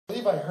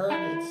believe I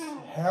heard it's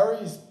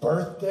Harry's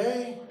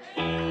birthday.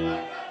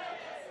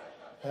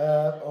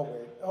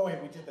 Oh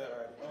wait, we did that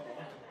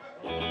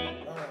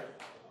already. All right.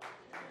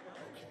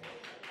 Okay.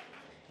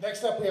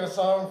 Next up, we have a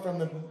song from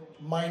the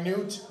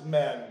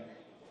Minutemen.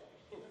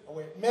 Oh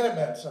wait,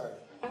 Minutemen, sorry.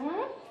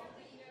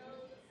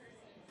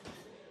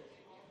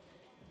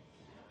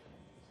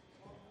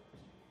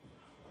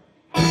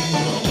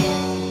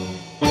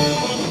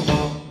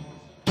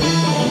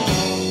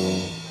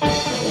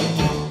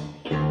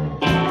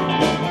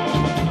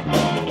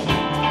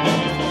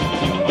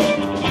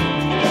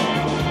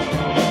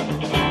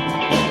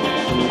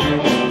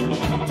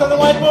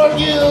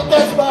 Guilt,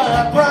 that's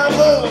my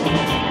problem.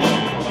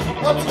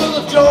 I'm full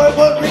of joy,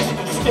 what reason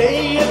to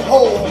stay at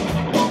home?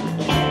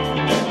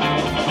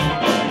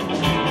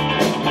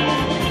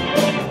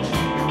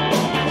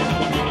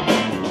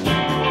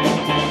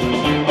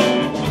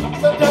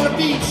 Step down the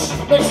beach,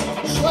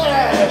 Mexican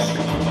slash.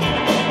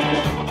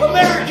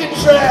 American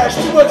trash,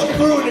 too much can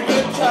ruin a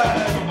good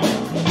time.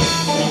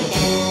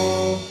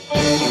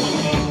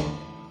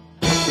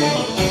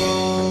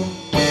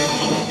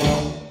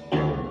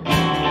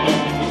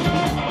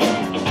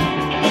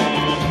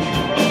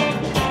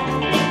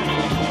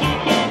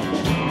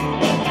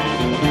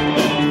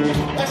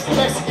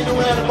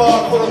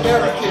 Bar for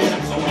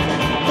Americans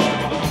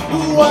who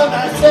won,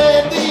 I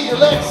said, the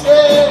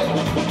election.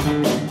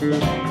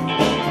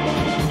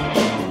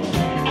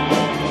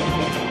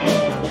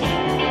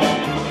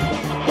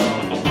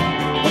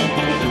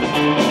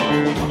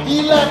 He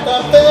laughed, I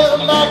felt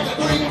like the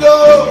Gringo.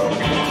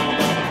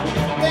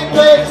 They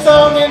played a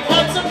song and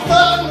had some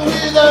fun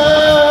with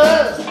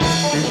us.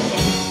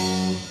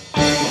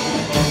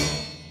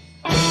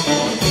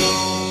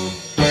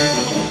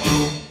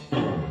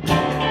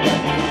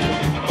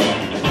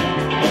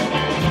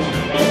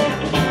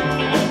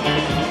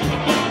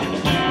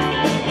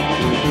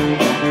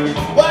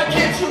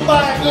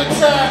 Buy a good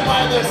time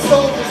while there's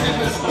soldiers in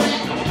the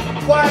street.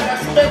 Why not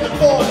spend the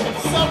force in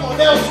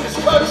someone else's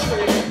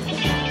country?